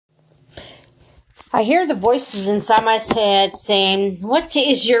I hear the voices inside my head saying, "What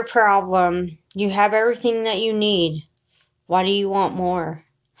is your problem? You have everything that you need. Why do you want more?"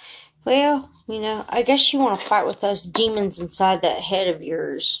 Well, I guess you want to fight with those demons inside that head of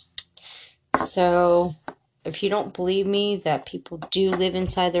yours. So, if you don't believe me that people do live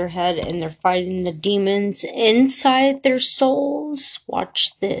inside their head and they're fighting the demons inside their souls,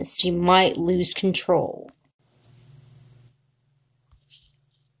 watch this. You might lose control.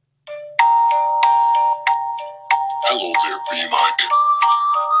 Hello there, B-Mike.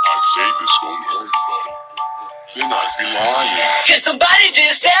 I'd say this won't hurt, but then I'd be lying. Can somebody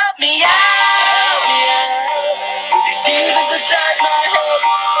just help me out? With these demons inside my head,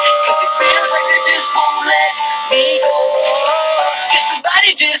 'cause it feels like they just won't let me go. Can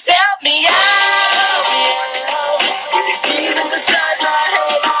somebody just help me out? With these demons inside my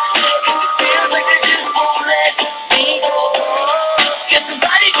head, 'cause it feels like they just won't let me go. Can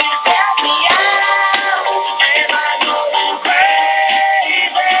somebody just help me out? Am I going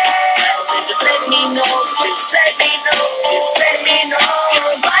crazy? Just let me know, just let me know, just let me know. Can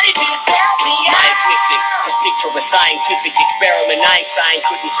somebody just help me out? Mind's missing, just picture a scientific experiment. Einstein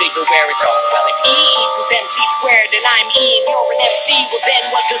couldn't figure where it's all. Well, if E equals MC squared and I'm E and you're an MC, well then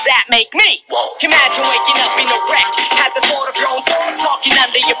what does that make me? Whoa. Imagine waking up in a wreck, had the thought of your own thoughts talking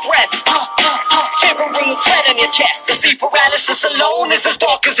under your breath. Shivering with sweat on your chest. The sleep paralysis alone is as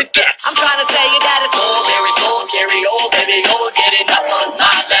dark as it gets. I'm trying to tell you that it's all there is no scary, oh baby, oh getting up on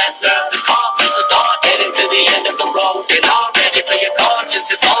my last nerve. This confidence of dark, getting to the end of the road. You're not ready for your conscience,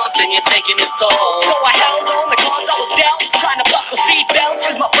 it's haunting, you're taking its toll. So I held on the cards I was dealt, trying to buckle seat belts,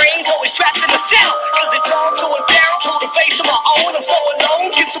 'cause my brain's always trapped in the cell. 'Cause it's all so unbearable, the face of my own, I'm so alone.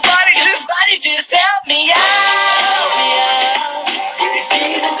 Can somebody just help me out? With these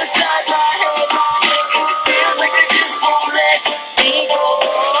demons inside my head, 'cause it feels like they just won't let me go.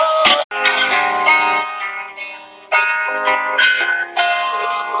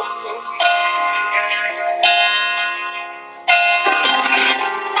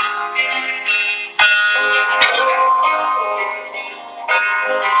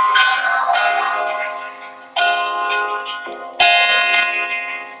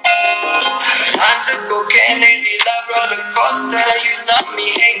 Lines of cocaine, lately love roller coaster. You love me,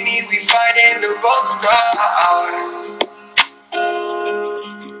 hate me, we fight in the roadster.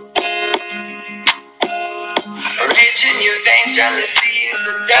 Rage in your veins, jealousy is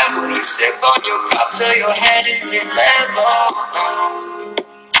the devil. You sip on your cup till your head is in level.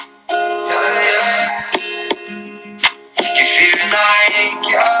 You feel like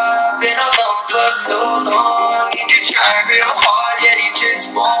you've been alone for so long, and you try real hard, yet he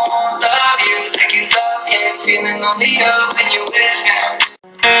just won't love you like you love him. Feeling lonelier when you're with him.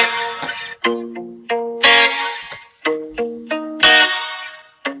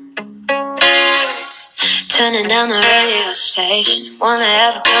 Turning down the radio station, wanna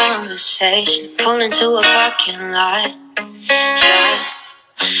have a conversation. Pull into a parking lot, yeah.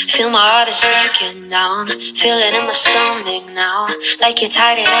 Feel my heart is sinking down, feel it in my stomach now, like you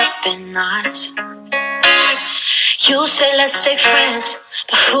tied it up in knots. You say let's stay friends,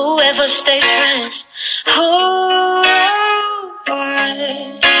 but whoever stays friends, hope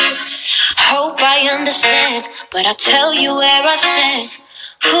I understand, but I'll tell you where I stand.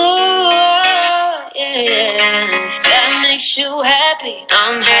 Yeah, if that makes you happy,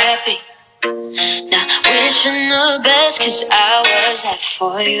 I'm happy. Not wishing the best, 'cause I was that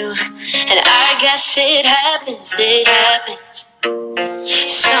for you. And I guess it happens, it happens.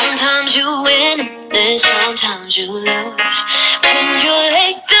 Sometimes you win, then sometimes you lose. When you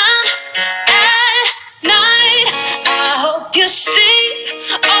lay down at night, I hope you sleep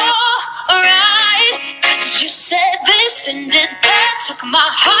alright. 'Cause you said this, then did that, took my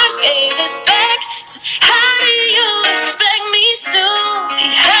heart, gave it back. So how do you expect me to be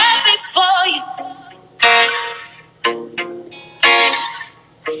happy for you?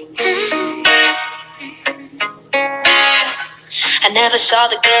 I never saw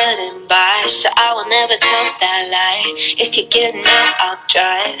the good in bye, so I will never tell that lie. If you're getting out, I'll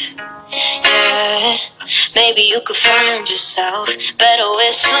drive. Yeah, maybe you could find yourself better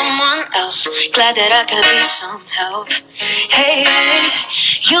with someone else. Glad that I could be some help. Hey,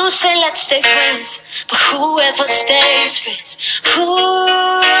 you say let's stay friends, but whoever stays friends,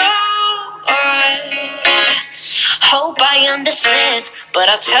 hope I understand, but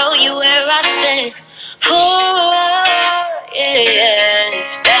I'll tell you where I stand. Yeah,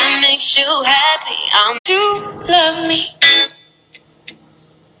 if that makes you happy, you love me.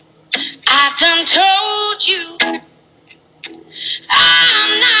 I done told you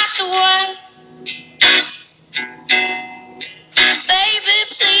I'm not the one. Baby,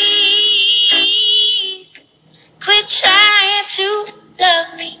 please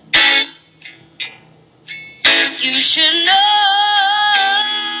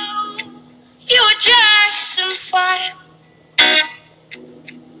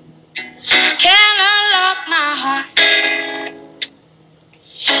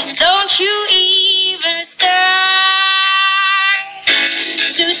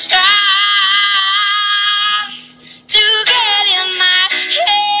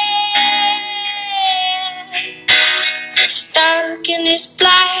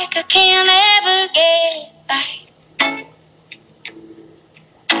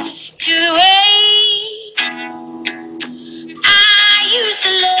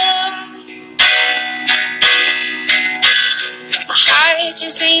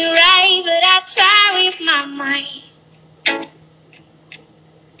with my mind.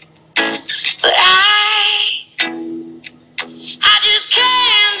 But I just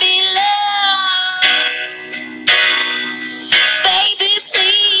can't be loved. Baby,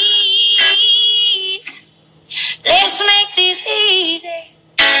 please, let's make this easy.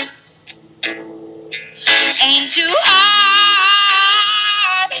 Ain't too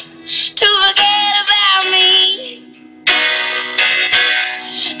hard to forget about me.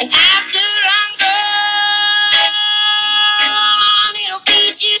 And after I'm gone, it'll be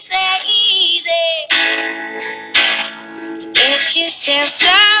just that easy to get yourself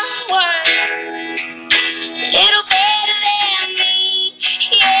someone a little better than me.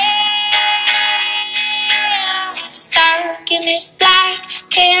 Yeah, stuck in this black,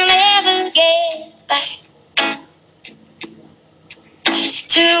 can't ever get back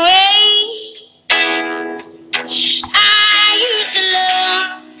to way I used to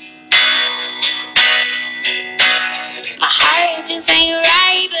love. My heart just ain't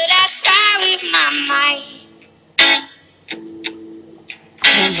right, but I try with my mind.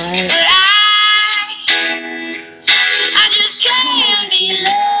 But I just can't be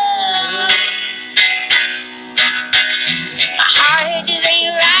loved. My heart just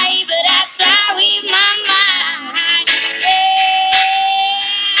ain't right, but I try with my mind. Yeah,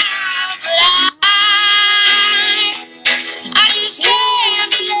 but I just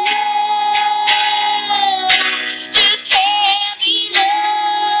can't be loved. Just can't be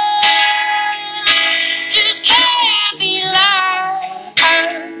loved. Just can't be loved.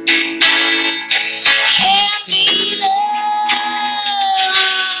 Can't be loved.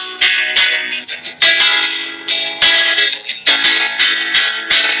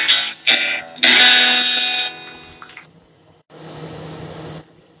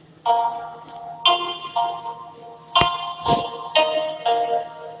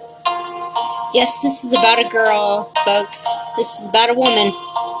 Yes, this is about a girl, folks. This is about a woman.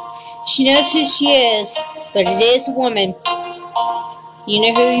 She knows who she is, but it is a woman. You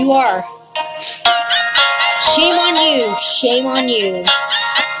know who you are. Shame on you. Shame on you.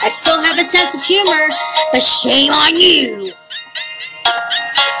 I still have a sense of humor, but shame on you.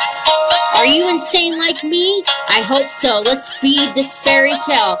 Are you insane like me? I hope so. Let's speed this fairy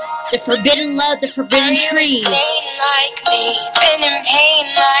tale. The forbidden love, the forbidden trees. Are you insane like me? Been in pain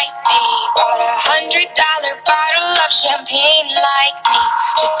like me? Bought $100 bottle of champagne like me?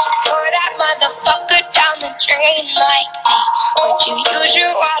 Just to pour that motherfucker down the drain like me? Would you use your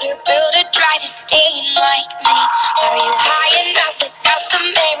water bill to dry the stain like me? Are you high enough without the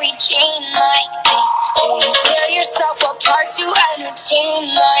Mary Jane like me? Do you tear yourself apart to entertain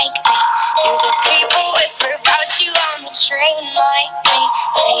like me? Do the people whisper about you on the train like me?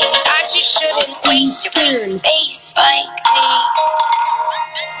 Saying that you shouldn't waste your pretty face like me.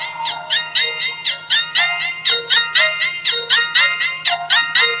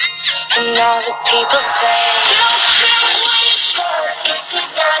 And all the people say, you can't wake up, this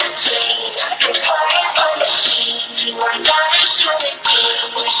is not a dream. You're part of a machine, you are not a human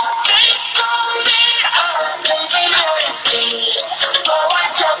being. Wish your face so made up, moving on a speed. Low on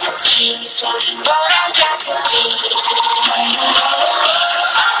self-esteem, smoking blood on gasoline.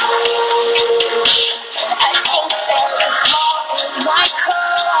 I think there's a flaw in my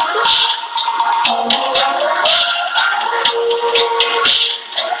code.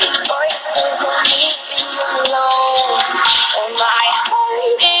 These voices won't leave me alone. And my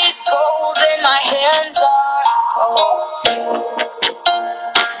heart is gold and my hands are cold.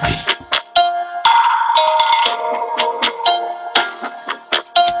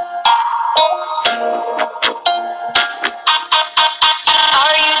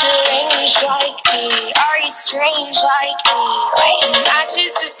 Are you deranged like me? Are you strange like me? Lighting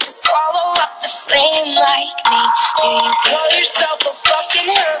matches just to swallow up the flame like me? Do you call yourself a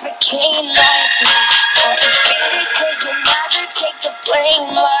fucking hurricane like me? Point your fingers cause you'll never take the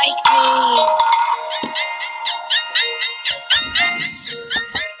blame like me.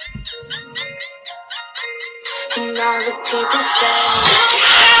 And all the people say,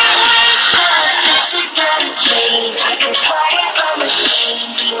 this is not a dream. You're part of a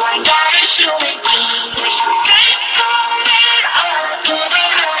machine. You are not a human being. Wish your face so made up,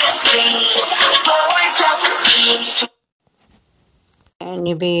 moving on a screen. Lower self-esteem. And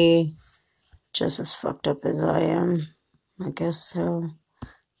you be just as fucked up as I am. I guess so.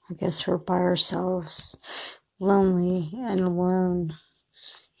 I guess we're by ourselves, lonely and alone.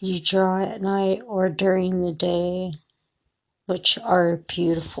 You draw at night or during the day, which are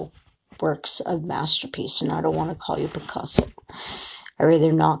beautiful works of masterpiece, and I don't want to call you Picasso. I'd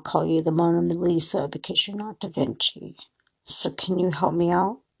rather not call you the Mona Lisa because you're not Da Vinci. So can you help me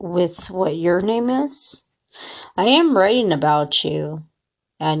out? with what your name is. I am writing about you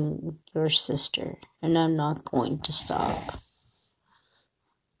and your sister, and I'm not going to stop.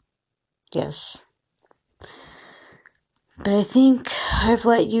 Yes. But I think I've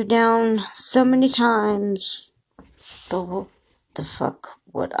let you down so many times. But what the fuck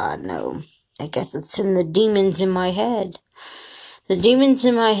would I know? I guess it's in the demons in my head. The demons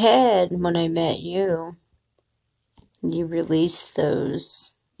in my head when I met you. You released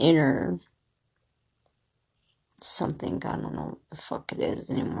those inner something. I don't know what the fuck it is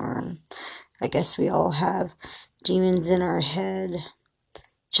anymore. I guess we all have demons in our head.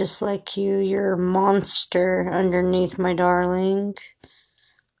 Just like you, you're a monster underneath, my darling.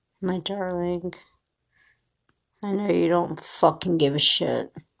 My darling. I know you don't fucking give a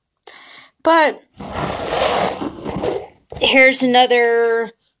shit. But here's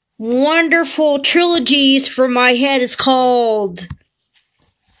another wonderful trilogies from my head. It's called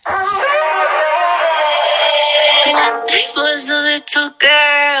When I was a little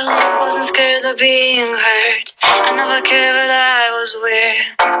girl, I wasn't scared of being hurt. I never cared, but I was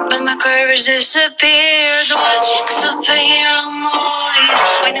weird. But my courage disappeared. Watching superhero movies,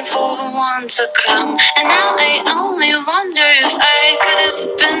 waiting for the one to come. And now I only wonder if I could have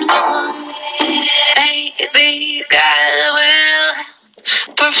been one. Baby, God will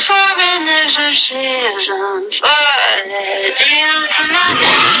perform an exorcism for the demons in my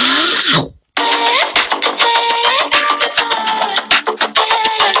head.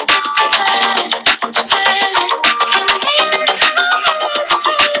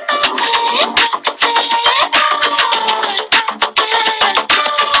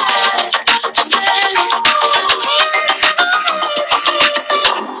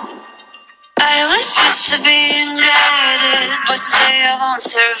 I was used to being guided. Voices say I won't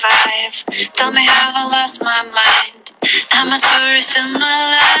survive. Tell me how I lost my mind. I'm a tourist in my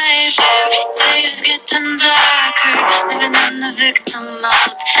life. Every day is getting darker, living in the victim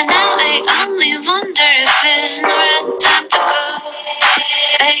mode. And now I only wonder if there's no right time to go.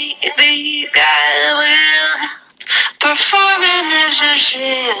 Baby, God will perform an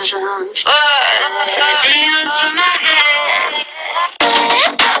exorcism for the demons in my